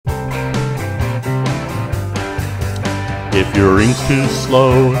If your ink's too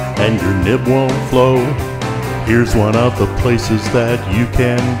slow and your nib won't flow, here's one of the places that you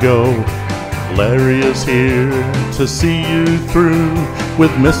can go. Larry is here to see you through with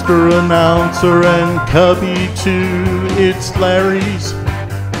Mr. Announcer and Cubby too. It's Larry's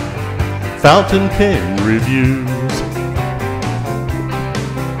Fountain Pen Reviews.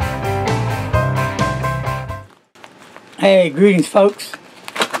 Hey, greetings folks.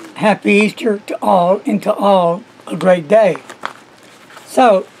 Happy Easter to all, and to all a great day.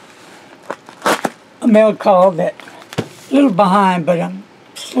 So, a mail call that a little behind, but I'm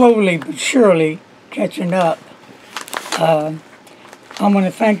slowly but surely catching up. I want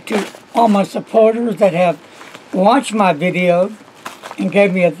to thank to all my supporters that have watched my video and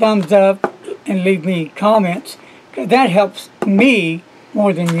gave me a thumbs up and leave me comments, because that helps me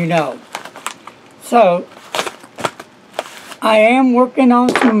more than you know. So, I am working on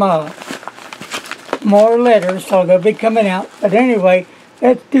some more letters, so they'll be coming out. But anyway,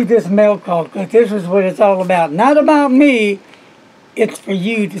 let's do this mail call, because this is what it's all about. Not about me, it's for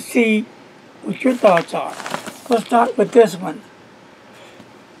you to see what your thoughts are. Let's start with this one.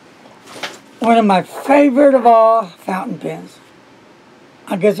 One of my favorite of all fountain pens.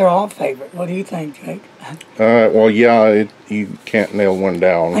 I guess they're all favorite. What do you think, Jake? Well, yeah, you can't nail one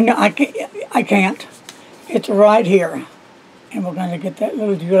down. I know, I can't. It's right here. And we're going to get that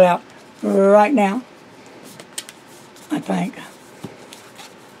little drill out right now, I think.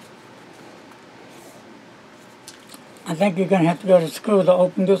 I think you're going to have to go to school to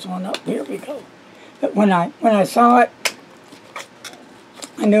open this one up. Here we go. But when I saw it,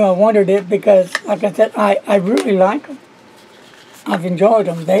 I knew I wanted it because, like I said, I really like them. I've enjoyed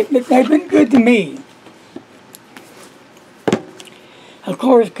them. They've been good to me. Of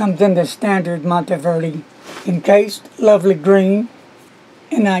course, comes in the standard Monteverde encased, lovely green,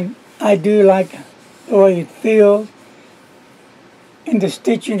 and I do like the way it feels, and the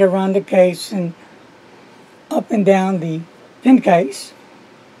stitching around the case and up and down the pen case.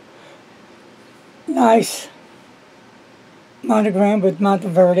 Nice monogram with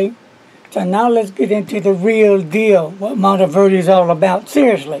Monteverde. So now let's get into the real deal, what Monteverde is all about.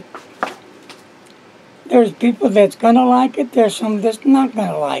 Seriously. There's people that's going to like it, there's some that's not going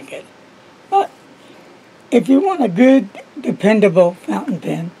to like it. But if you want a good, dependable fountain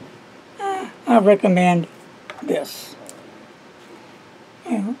pen, I recommend this.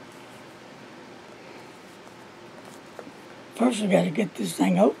 You know. First we got to get this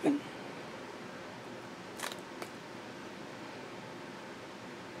thing open.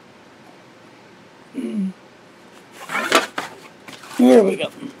 Here we go.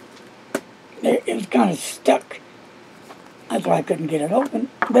 It was kind of stuck. That's why I couldn't get it open.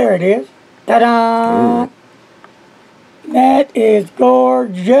 There it is. Ta-da! That is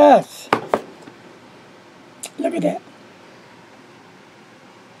gorgeous. Look at that.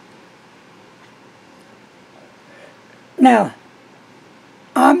 Now,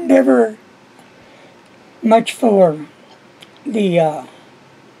 I'm never much for the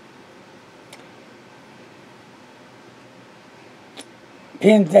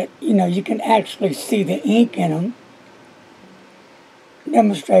pens that, you know, you can actually see the ink in them.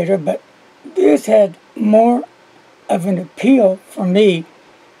 Demonstrator, but this had more of an appeal for me.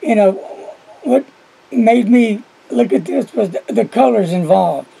 You know, what made me look at this was the colors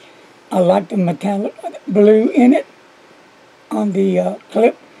involved. I like the metallic blue in it on the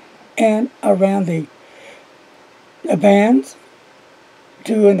clip and around the bands,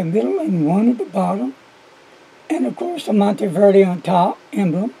 2 in the middle and 1 at the bottom, and of course the Monteverde on top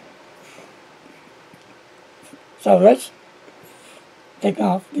emblem. So let's take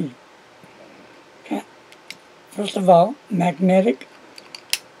off the cap. First of all, magnetic.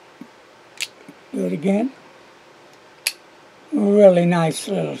 Do it again. Really nice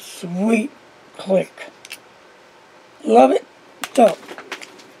little sweet click. Love it. So,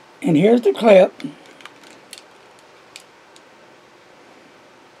 and here's the clip.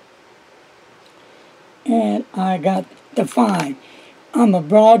 And I got the fine. I'm a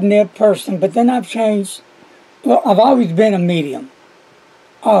broad nib person, but then I've changed. Well, I've always been a medium.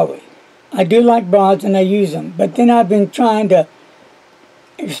 Always. I do like broads and I use them, but then I've been trying to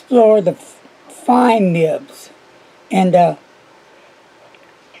explore the fine nibs, and the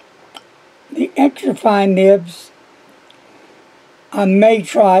extra fine nibs I may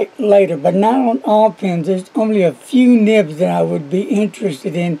try later, but not on all pens. There's only a few nibs that I would be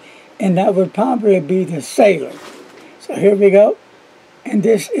interested in, and that would probably be the Sailor. So here we go, and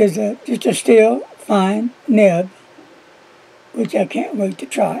this is just a still fine nib, which I can't wait to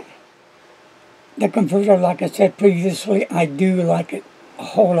try. The converter, like I said previously, I do like it a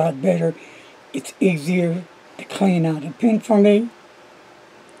whole lot better. It's easier to clean out a pen for me.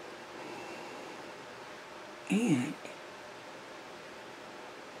 And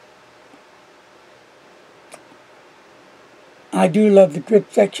I do love the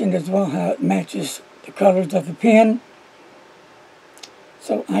grip section as well, how it matches the colors of the pen.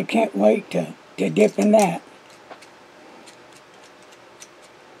 So I can't wait to dip in that.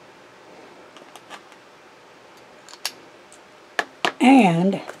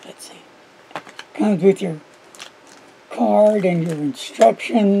 And, let's see, comes with your card and your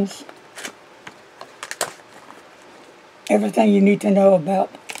instructions. Everything you need to know about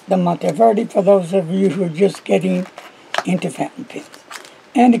the Monteverde for those of you who are just getting into fountain pens.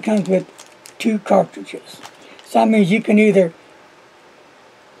 And it comes with 2 cartridges. So that means you can either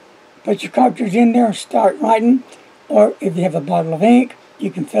put your cartridge in there and start writing, or if you have a bottle of ink,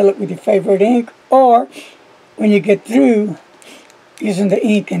 you can fill it with your favorite ink, or when you get through using the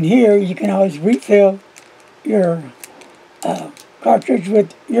ink in here, you can always refill your cartridge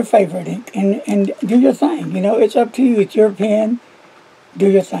with your favorite ink and do your thing. You know, it's up to you. It's your pen. Do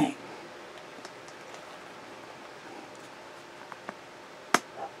your thing.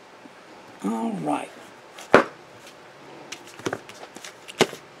 All right.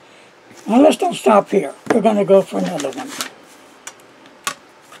 Well, let's don't stop here. We're going to go for another one.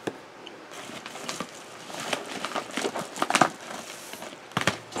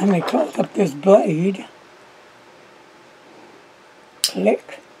 Let me close up this blade.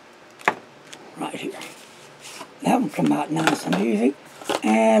 Click. Right here. That one come out nice and easy.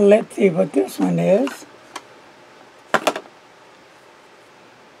 And let's see what this one is.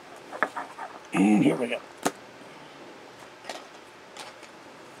 And here we go.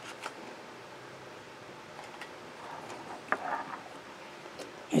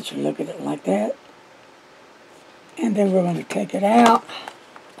 Let you look at it like that. And then we're going to take it out.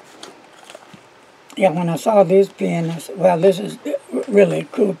 Yeah, when I saw this pen, I said, well, this is really a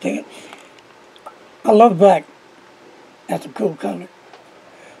cool pen. I love black. That's a cool color.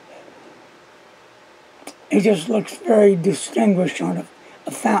 It just looks very distinguished on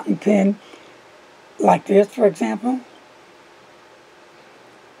a fountain pen like this, for example.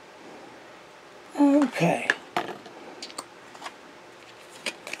 Okay.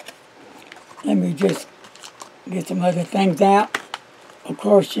 Let me just get some other things out. Of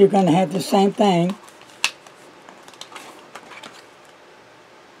course, you're going to have the same thing.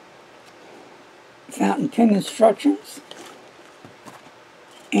 Fountain pen instructions.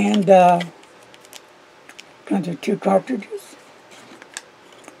 And comes with 2 cartridges.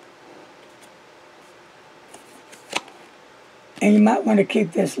 And you might want to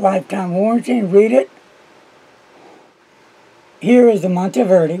keep this lifetime warranty and read it. Here is the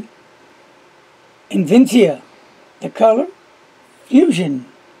Monteverde Invincia, the color Fusion.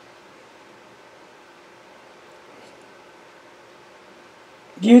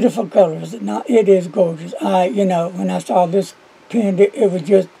 Beautiful color, is it not? It is gorgeous. You know, when I saw this pen, it was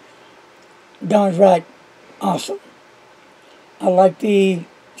just darn right awesome. I like the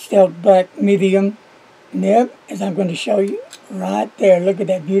stealth black medium nib, as I'm going to show you right there. Look at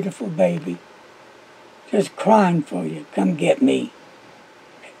that beautiful baby. Just crying for you. Come get me.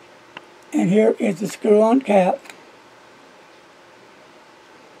 And here is the screw-on cap.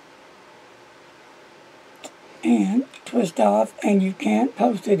 And twist off, and you can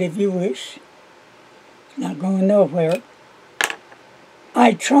post it if you wish. It's not going nowhere.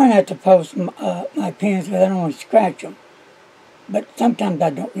 I try not to post my pens because I don't want to scratch them. But sometimes I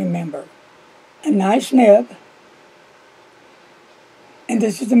don't remember. A nice nib. And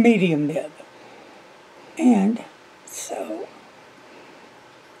this is a medium nib. And so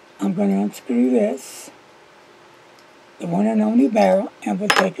I'm going to unscrew this, the one and only barrel, and we'll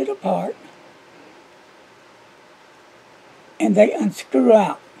take it apart. And they unscrew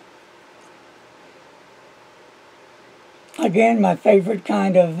out. Again, my favorite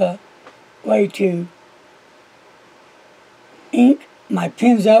kind of way to ink my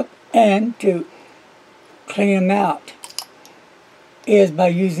pens up and to clean them out is by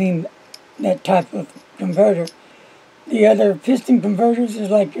using that type of converter. The other piston converters is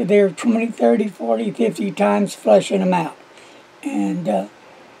like they're 20, 30, 40, 50 times flushing them out. And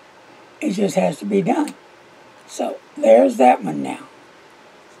it just has to be done. So there's that one now.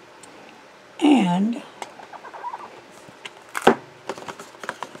 And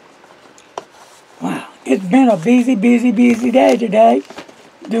wow, it's been a busy day today.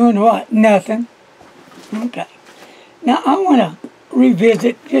 Doing what? Nothing. Okay. Now I want to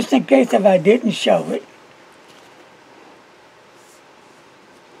revisit, just in case if I didn't show it,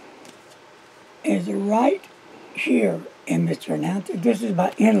 is right here in Mr. Announcer. This is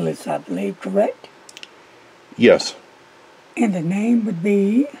by Endless, I believe, correct? Yes. And the name would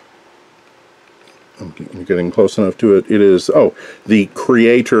be? I'm getting close enough to it. It is, the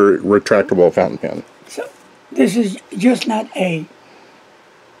Creator Retractable Fountain Pen. So, this is just not a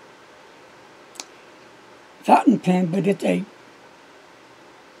fountain pen, but it's a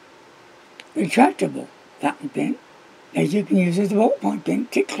retractable fountain pen that you can use as a ballpoint pen.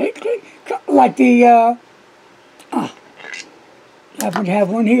 Click, click, click, like the, I happen to have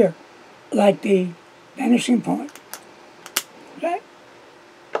one here, like the Vanishing Point. Okay?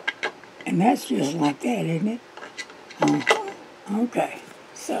 And that's just like that, isn't it? Okay,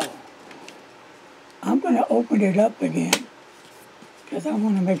 so I'm going to open it up again because I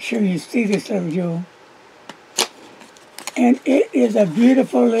want to make sure you see this little jewel. And it is a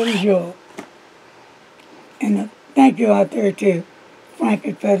beautiful little jewel. And thank you out there to Frank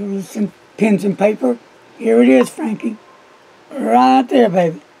at Federalist and Pens and Paper. Here it is, Frankie. Right there,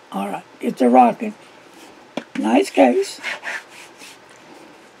 baby. All right, it's a rocket. Nice case.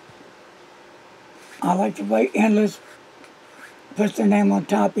 I like the way Endless puts their name on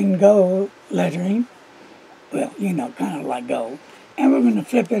top in gold lettering. Well, you know, kind of like gold. And we're going to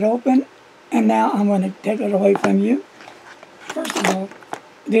flip it open. And now I'm going to take it away from you. First of all,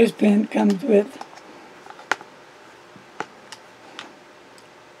 this pen comes with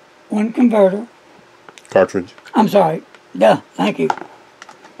one converter. Cartridge. I'm sorry. Duh. Thank you.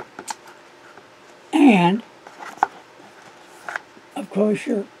 And, of course,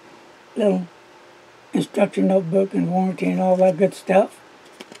 your little instruction notebook and warranty and all that good stuff,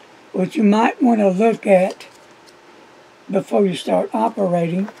 which you might want to look at before you start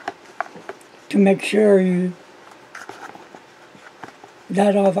operating to make sure you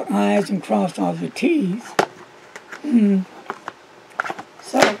dot all the I's and cross all the T's.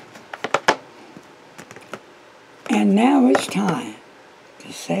 So, and now it's time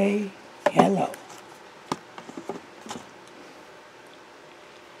to say hello.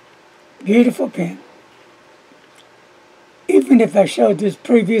 Beautiful pen. Even if I showed this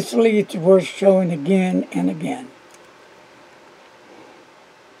previously, it's worth showing again and again.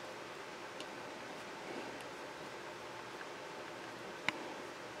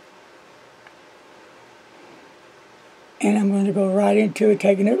 And I'm going to go right into it,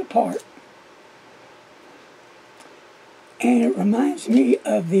 taking it apart. And it reminds me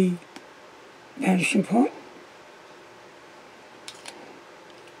of the Vanishing Point.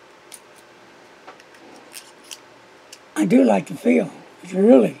 I do like the feel. It's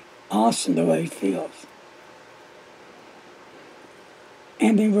really awesome the way it feels.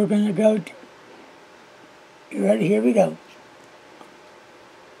 And then we're going to go to, you ready? Here we go.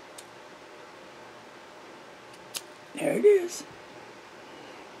 There it is.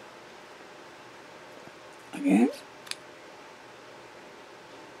 Again.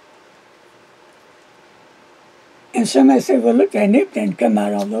 And somebody said, well, look, that nib didn't come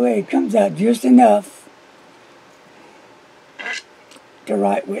out all the way. It comes out just enough to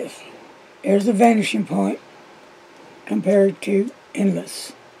write with. Here's the Vanishing Point compared to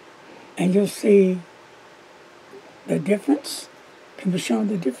Endless. And you'll see the difference. Can we show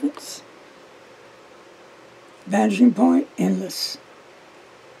the difference? Vanishing Point, Endless.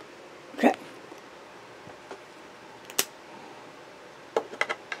 Okay.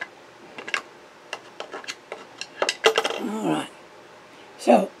 All right.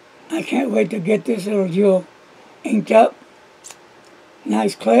 So, I can't wait to get this little jewel inked up.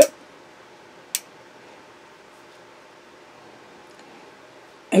 Nice clip.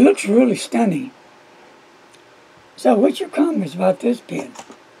 It looks really stunning. So, what's your comments about this pen?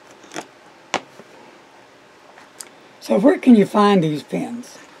 So where can you find these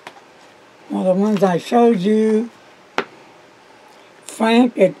pens? Well, the ones I showed you,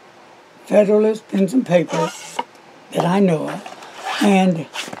 Frank at Federalist Pens and Paper, that I know of, and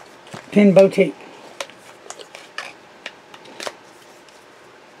Pen Boutique.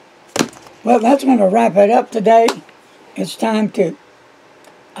 Well, that's going to wrap it up today. It's time to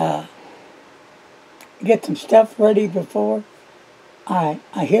get some stuff ready before I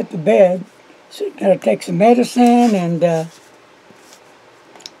hit the bed. So got to take some medicine and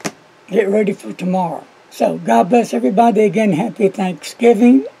get ready for tomorrow. So God bless everybody. Again, happy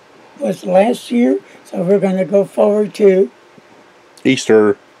Thanksgiving. Was last year, so we're going to go forward to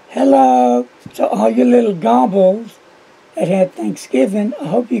Easter. Hello. So all you little gobbles that had Thanksgiving, I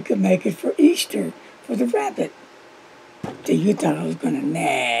hope you could make it for Easter for the rabbit. See, you thought I was going to,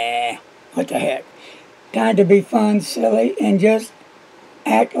 nah, what the heck. Time to be fun, silly, and just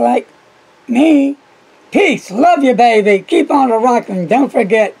act like me. Peace. Love you, baby. Keep on rocking. Don't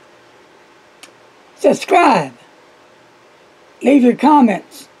forget, subscribe. Leave your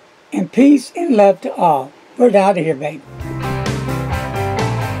comments. And peace and love to all. We're out of here, babe.